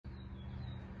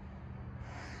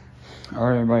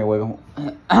Alright, everybody,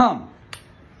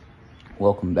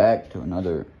 welcome back to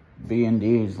another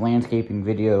B&D's landscaping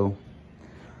video.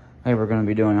 Hey, we're going to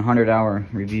be doing a 100-hour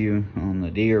review on the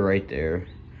Deere right there.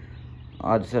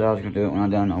 I just said I was going to do it when I'm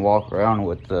done and walk around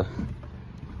with the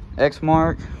X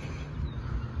mark.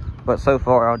 But so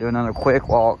far, I'll do another quick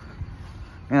walk.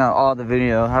 You know, all the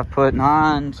video. I've put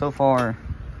 9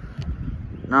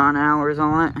 hours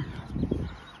on it.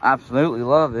 Absolutely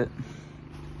love it.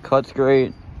 Cuts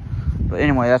great. But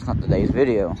anyway, that's not today's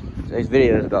video. Today's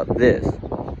video is about this.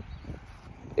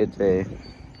 It's a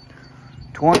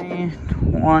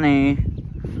 2020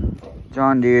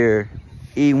 John Deere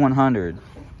E100.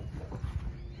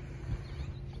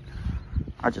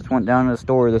 I just went down to the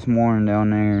store this morning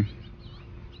down there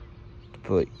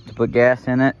to put gas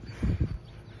in it.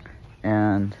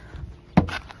 And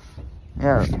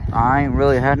yeah, I ain't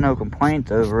really had no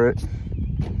complaints over it.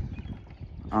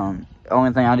 The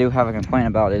only thing I do have a complaint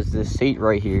about is this seat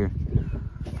right here.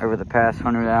 Over the past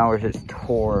 100 hours, it's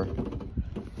tore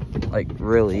like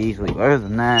really easily. But other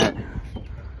than that,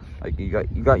 like you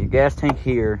got your gas tank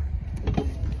here,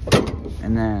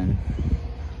 and then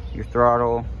your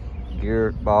throttle,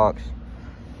 gearbox,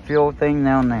 fuel thing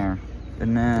down there,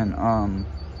 and then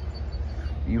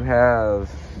you have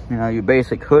your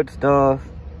basic hood stuff.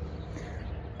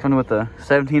 Coming with a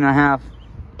 17.5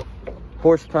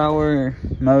 horsepower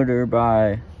motor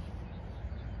by,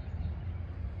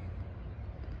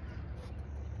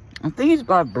 I think it's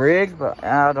by Briggs, but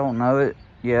I don't know it.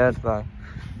 Yeah, it's by,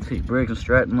 see, Briggs and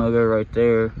Stratton logo right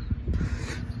there.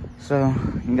 So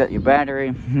you got your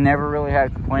battery. Never really had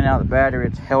a complaint out of the battery.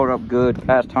 It's held up good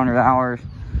past 100 hours.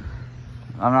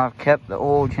 I've kept the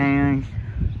oil change.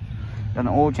 Done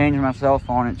the oil change myself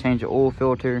on it. Changed the oil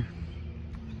filter.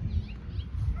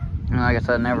 And like I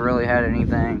said, never really had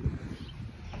anything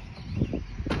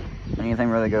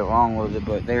really go wrong with it.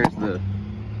 But there's the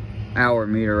hour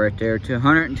meter right there,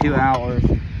 202 hours.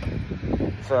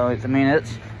 So it's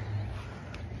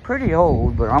pretty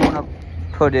old, but I'm gonna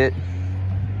put it,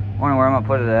 I wonder where I'm gonna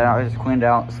put it at. I just cleaned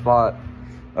out the spot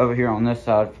over here on this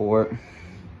side for it.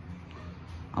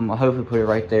 I'm gonna hopefully put it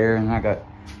right there. And I got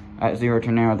at 0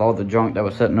 to now with all the junk that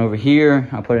was sitting over here.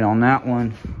 I put it on that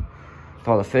one with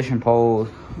all the fishing poles,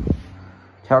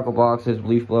 tackle boxes,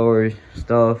 leaf blowers,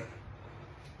 stuff.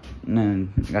 And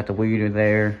then got the weeder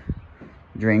there,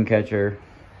 drain catcher.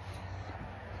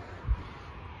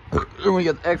 And we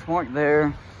got the X mark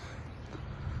there.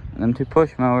 And them 2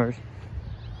 push mowers.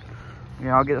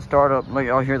 Yeah, I'll get a start up. Like,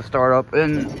 I'll hear the start up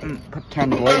and turn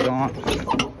the blades on.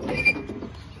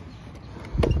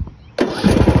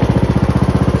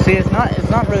 See, it's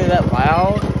not really that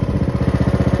loud.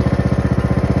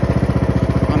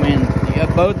 I mean, yeah,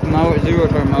 both mowers, 0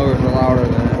 turn mowers are louder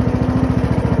than it.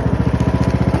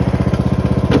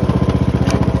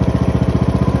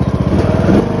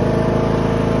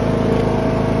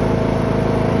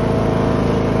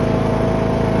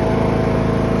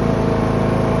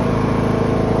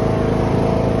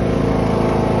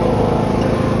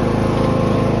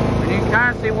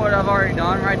 See what I've already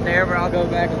done right there, but I'll go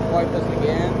back and wipe this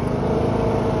again.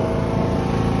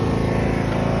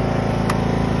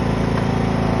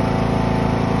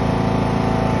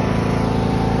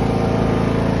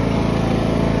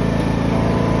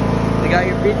 You got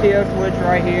your PTO switch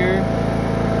right here.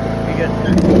 You can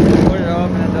put it up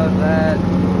and it does that.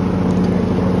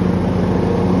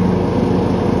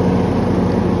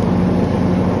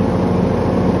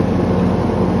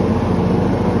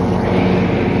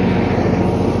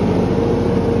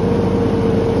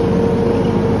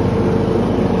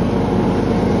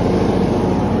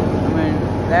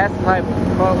 That's the type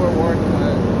of cut we're working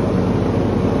with.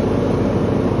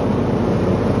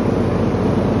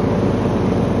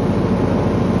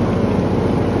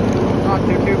 Not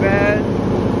too bad.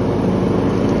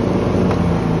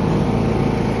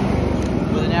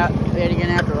 But then again,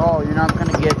 after all, you're not going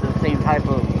to get the same type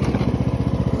of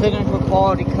technical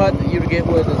quality cut that you would get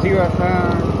with a 0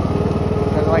 turn.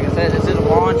 Because like I said, this is a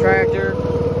lawn tractor.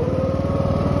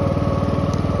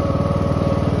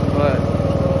 But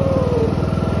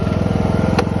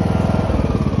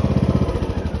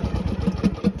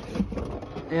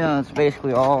yeah, that's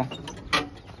basically all.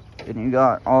 And you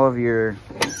got all of your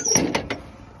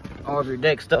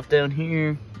deck stuff down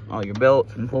here, all your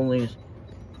belts and pulleys.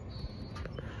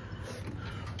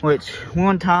 Which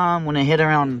one time when it hit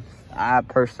around, I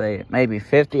per se, maybe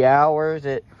 50 hours,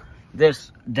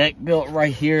 this deck belt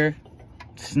right here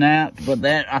snapped. But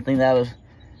I think that was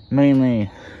mainly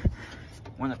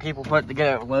when the people put it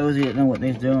together. Lowe's didn't know what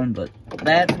they're doing, but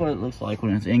that's what it looks like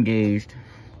when it's engaged.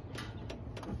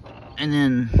 And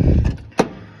then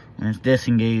when it's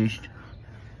disengaged,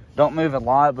 Don't move a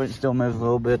lot, but it still moves a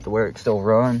little bit to where it still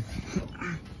run.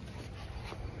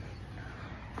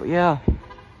 But yeah,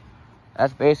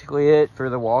 that's basically it for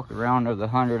the walk around of the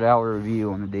 100-hour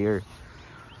review on the Deere.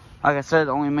 Like I said,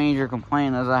 the only major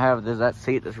complaint is I have is that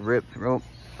seat that's ripped real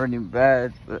pretty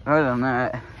bad. But other than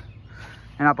that,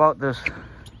 and I bought this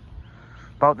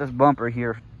bumper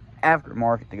here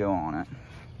aftermarket to go on it.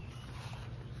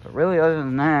 But really, other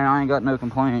than that, I ain't got no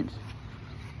complaints.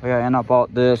 But yeah, and I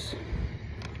bought this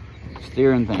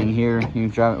steering thing here. You can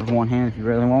drive it with one hand if you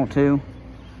really want to.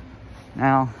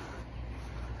 Now,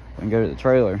 we can go to the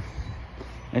trailer.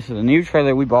 This is a new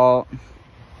trailer we bought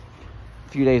a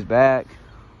few days back.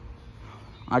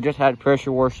 I just had to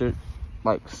pressure wash it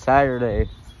like Saturday,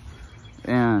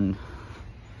 and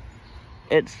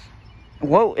it's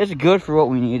good for what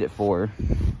we need it for.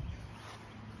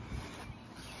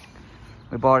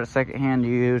 We bought it secondhand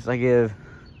used. I give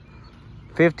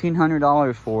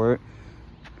 $1,500 for it.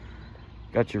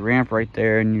 Got your ramp right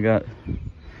there, and you got,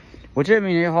 which I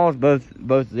mean, it hauls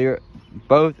both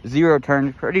zero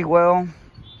turns pretty well.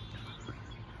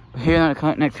 Here in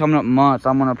the next coming up months,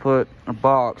 I'm gonna put a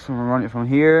box. I'm gonna run it from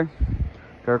here,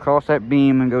 go across that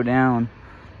beam, and go down.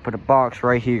 Put a box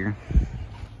right here.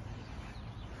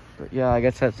 But yeah, I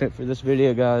guess that's it for this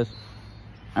video, guys.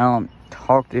 I'll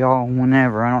talk to y'all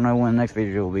whenever. I don't know when the next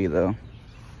video will be though.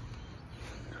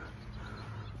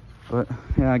 But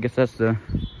yeah, I guess that's the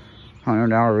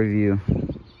 100-hour review.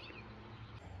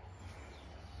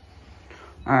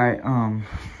 Alright,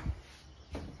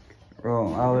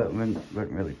 well, I wasn't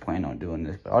really planning on doing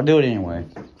this, but I'll do it anyway.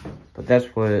 But that's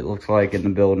what it looks like in the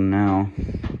building now.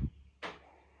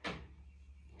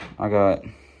 I got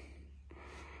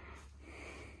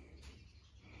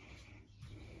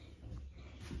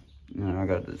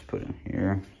this put in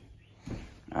here.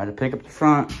 I had to pick up the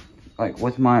front, like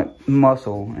with my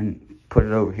muscle, and put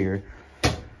it over here.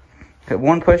 Got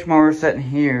one push mower sitting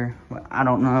here, but I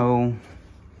don't know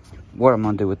what I'm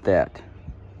gonna do with that.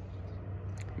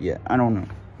 Yeah, I don't know.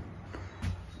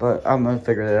 But I'm gonna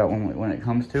figure that out when it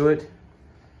comes to it.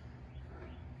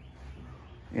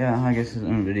 Yeah, I guess this is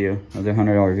a video of the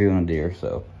 100-hour review on a Deere.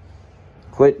 So,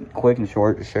 quick and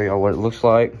short to show y'all what it looks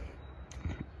like.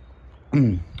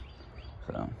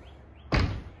 So,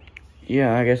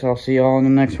 yeah, I guess I'll see y'all in the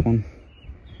next one.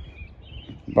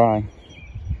 Bye.